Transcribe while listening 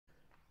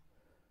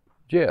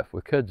Jeff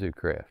with Kudzu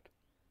Craft.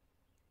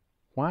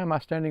 Why am I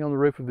standing on the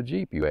roof of a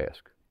Jeep, you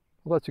ask?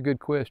 Well, that's a good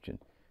question.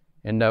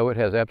 And no, it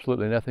has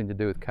absolutely nothing to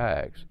do with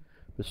kayaks.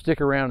 But stick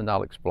around and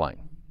I'll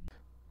explain.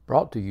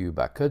 Brought to you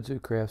by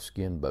Kudzu Craft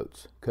Skin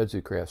Boats.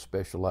 Kudzu Craft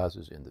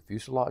specializes in the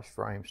fuselage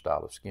frame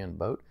style of skin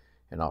boat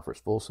and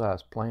offers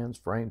full-size plans,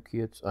 frame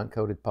kits,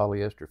 uncoated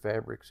polyester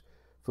fabrics,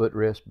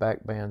 footrests,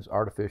 back bands,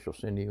 artificial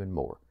sinew, and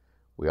more.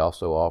 We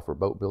also offer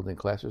boat building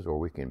classes where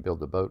we can build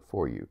the boat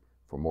for you.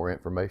 For more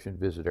information,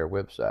 visit our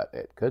website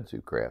at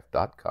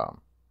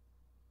kudzucraft.com.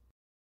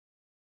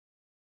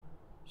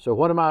 So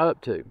what am I up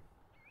to?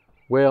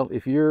 Well,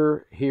 if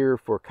you're here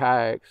for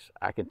kayaks,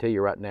 I can tell you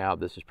right now,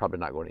 this is probably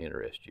not going to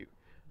interest you.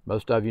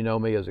 Most of you know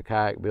me as a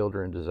kayak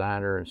builder and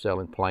designer and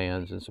selling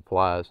plans and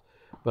supplies,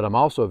 but I'm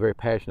also a very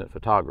passionate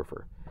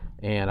photographer.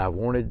 And I've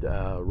wanted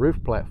a roof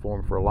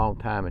platform for a long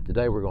time, and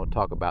today we're going to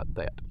talk about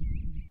that.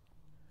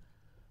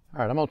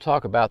 All right, I'm going to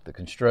talk about the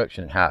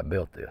construction and how I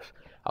built this.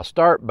 I'll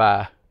start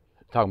by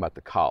talking about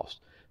the cost.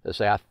 Let's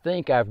say I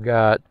think I've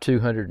got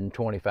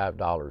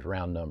 $225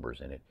 round numbers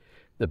in it.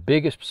 The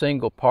biggest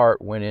single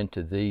part went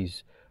into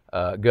these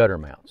gutter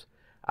mounts.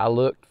 I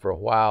looked for a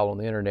while on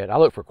the internet. I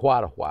looked for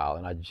quite a while,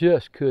 and I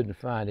just couldn't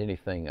find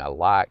anything I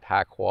liked,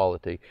 high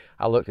quality.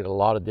 I looked at a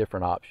lot of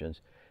different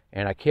options,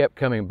 and I kept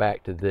coming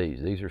back to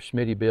these. These are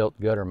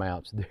Smitty-built gutter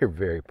mounts. They're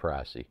very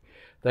pricey.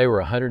 They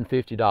were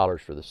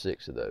 $150 for the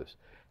 6 of those,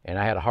 and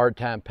I had a hard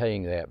time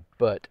paying that,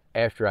 but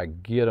after I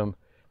get them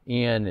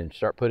in and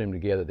start putting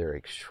them together, they're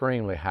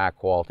extremely high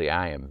quality.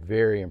 I am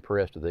very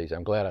impressed with these.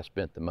 I'm glad I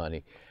spent the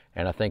money,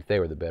 and I think they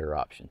were the better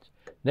options.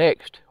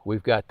 Next,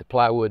 we've got the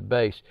plywood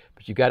base,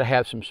 but you've got to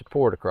have some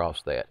support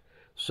across that.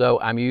 So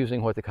I'm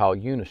using what they call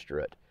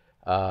Unistrut.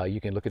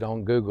 You can look it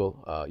on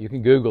Google. You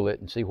can Google it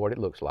and see what it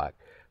looks like,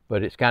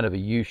 but it's kind of a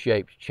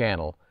U-shaped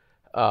channel.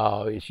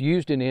 It's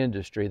used in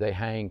industry. They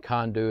hang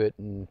conduit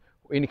and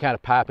any kind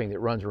of piping that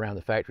runs around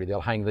the factory.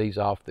 They'll hang these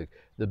off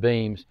the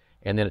beams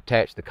and then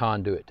attach the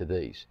conduit to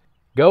these.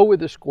 Go with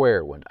the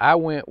square one. I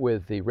went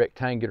with the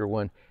rectangular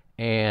one,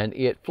 and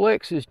it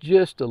flexes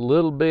just a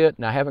little bit,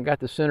 and I haven't got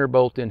the center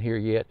bolt in here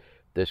yet.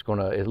 That's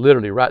it's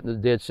literally right in the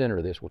dead center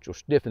of this, which will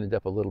stiffen it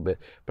up a little bit.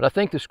 But I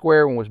think the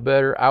square one was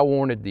better. I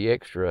wanted the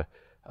extra,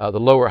 the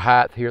lower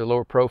height here, the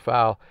lower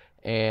profile,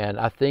 and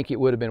I think it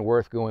would have been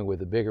worth going with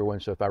the bigger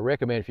one. So if I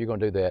recommend, if you're going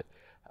to do that,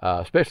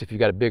 especially if you've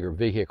got a bigger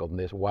vehicle than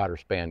this, wider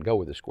span, go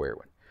with the square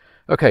one.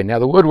 Okay, now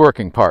the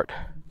woodworking part.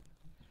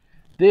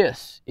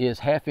 This is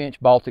 1/2-inch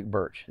Baltic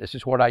birch. This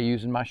is what I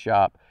use in my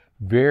shop.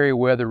 Very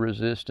weather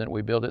resistant.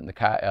 We build it in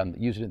the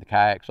use it in the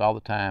kayaks all the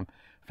time.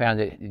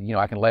 Found that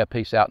I can lay a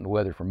piece out in the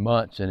weather for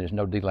months and there's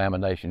no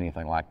delamination,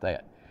 anything like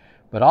that.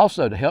 But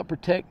also to help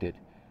protect it,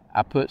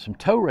 I put some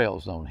toe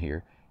rails on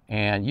here,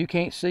 and you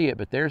can't see it,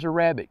 but there's a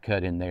rabbit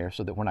cut in there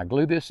so that when I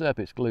glue this up,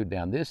 it's glued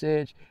down this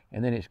edge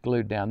and then it's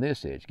glued down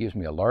this edge. It gives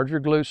me a larger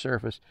glue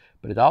surface,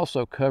 but it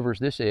also covers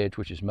this edge,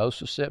 which is most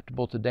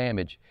susceptible to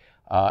damage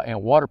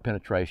and water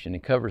penetration,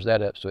 and covers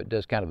that up so it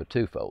does kind of a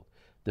twofold.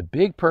 The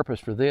big purpose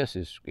for this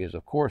is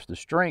of course the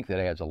strength. It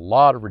adds a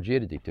lot of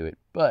rigidity to it,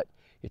 but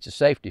it's a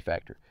safety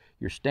factor.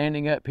 You're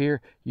standing up here,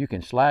 you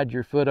can slide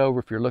your foot over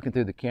if you're looking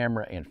through the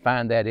camera and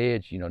find that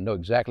edge, know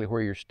exactly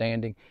where you're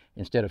standing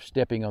instead of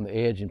stepping on the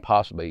edge and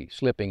possibly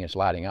slipping and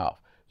sliding off.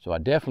 So I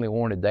definitely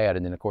wanted that,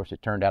 and then of course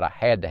it turned out I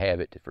had to have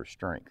it for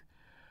strength.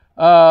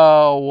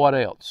 What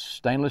else?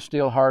 Stainless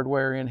steel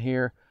hardware in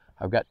here.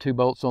 I've got 2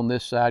 bolts on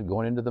this side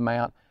going into the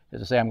mount.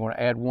 As I say, I'm going to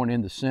add one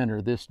in the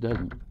center. This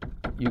doesn't,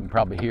 you can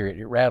probably hear it.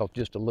 It rattles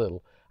just a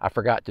little. I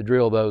forgot to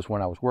drill those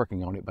when I was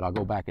working on it, but I'll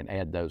go back and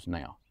add those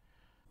now.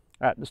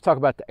 All right, let's talk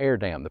about the air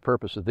dam. The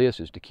purpose of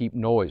this is to keep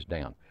noise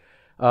down.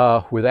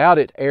 Without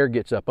it, air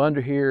gets up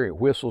under here. It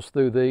whistles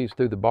through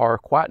the bar,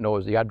 quite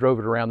noisy. I drove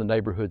it around the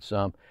neighborhood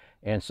some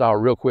and saw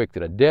real quick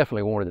that I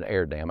definitely wanted an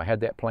air dam. I had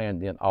that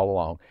planned in all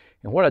along.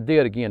 And what I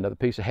did, again, another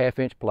piece of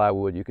 1/2-inch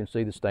plywood. You can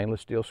see the stainless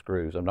steel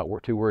screws. I'm not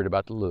too worried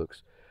about the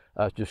looks.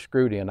 It's just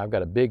screwed in. I've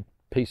got a big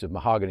piece of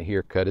mahogany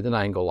here, cut at an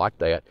angle like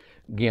that.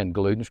 Again,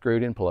 glued and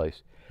screwed in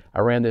place. I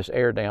ran this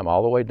air dam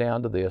all the way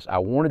down to this. I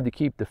wanted to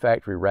keep the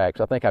factory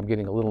racks. I think I'm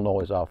getting a little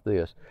noise off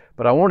this,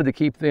 but I wanted to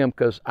keep them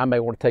because I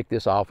may want to take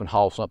this off and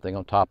haul something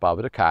on top of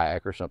it, a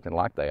kayak or something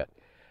like that.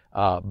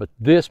 But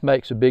this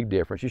makes a big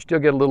difference. You still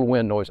get a little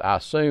wind noise, I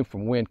assume,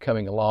 from wind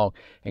coming along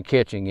and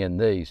catching in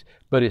these,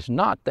 but it's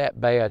not that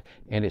bad,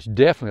 and it's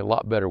definitely a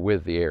lot better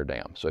with the air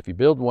dam. So if you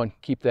build one,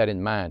 keep that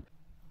in mind.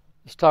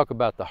 Let's talk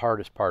about the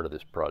hardest part of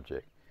this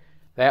project.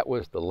 That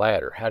was the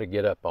ladder, how to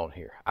get up on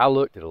here. I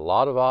looked at a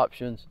lot of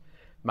options.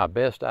 My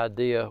best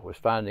idea was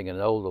finding an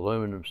old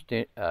aluminum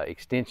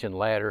extension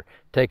ladder,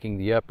 taking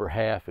the upper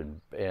half and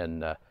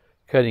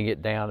cutting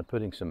it down and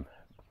putting some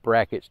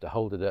brackets to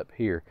hold it up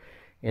here.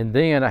 And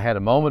then I had a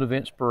moment of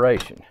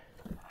inspiration.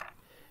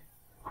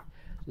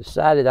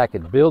 Decided I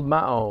could build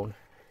my own,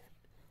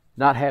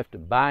 not have to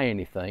buy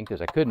anything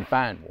because I couldn't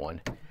find one.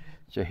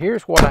 So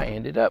here's what I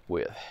ended up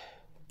with.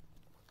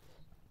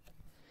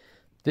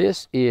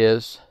 This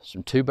is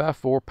some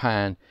 2x4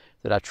 pine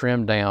that I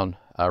trimmed down,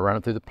 run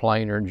them through the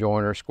planer and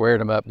joiner, squared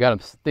them up, got them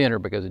thinner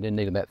because I didn't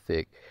need them that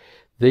thick.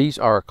 These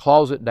are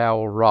closet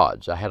dowel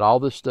rods. I had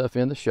all this stuff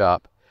in the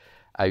shop.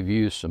 I've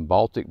used some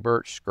Baltic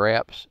birch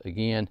scraps.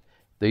 Again,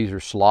 these are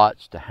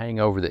slots to hang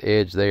over the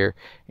edge there.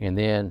 And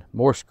then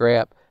more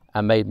scrap. I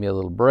made me a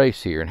little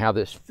brace here. And how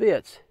this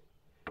fits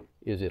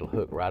is it'll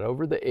hook right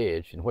over the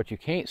edge. And what you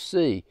can't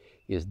see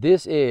is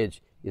this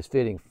edge is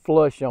fitting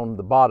flush on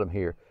the bottom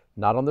here,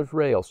 not on this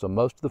rail. So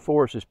most of the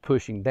force is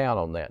pushing down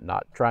on that,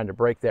 not trying to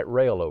break that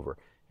rail over.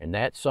 And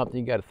that's something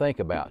you got to think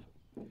about.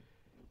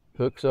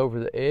 Hooks over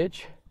the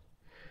edge.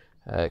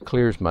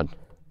 Clears my,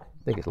 I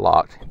think it's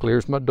locked,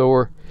 clears my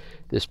door.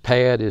 This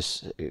pad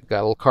is got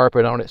a little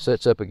carpet on it,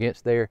 sets up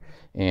against there,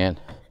 and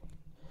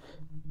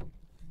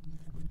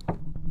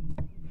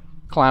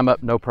climb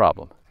up no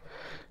problem.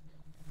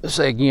 Let's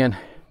say again,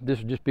 this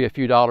would just be a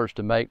few dollars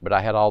to make, but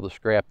I had all the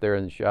scrap there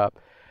in the shop.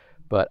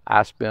 But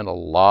I spent a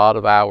lot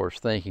of hours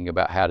thinking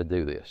about how to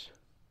do this.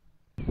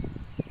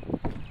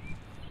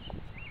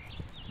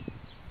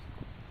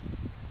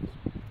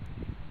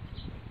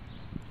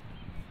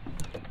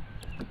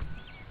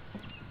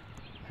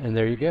 And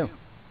there you go,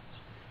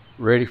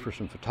 ready for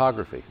some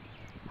photography.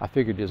 I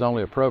figured it's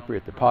only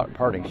appropriate the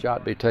parting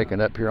shot be taken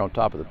up here on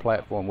top of the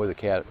platform with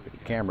a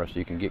camera so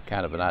you can get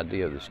kind of an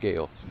idea of the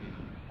scale.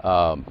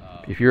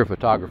 If you're a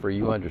photographer,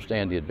 you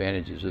understand the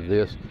advantages of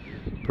this.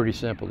 Pretty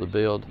simple to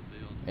build,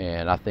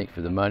 and I think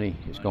for the money,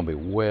 it's going to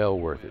be well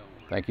worth it.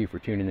 Thank you for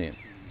tuning in.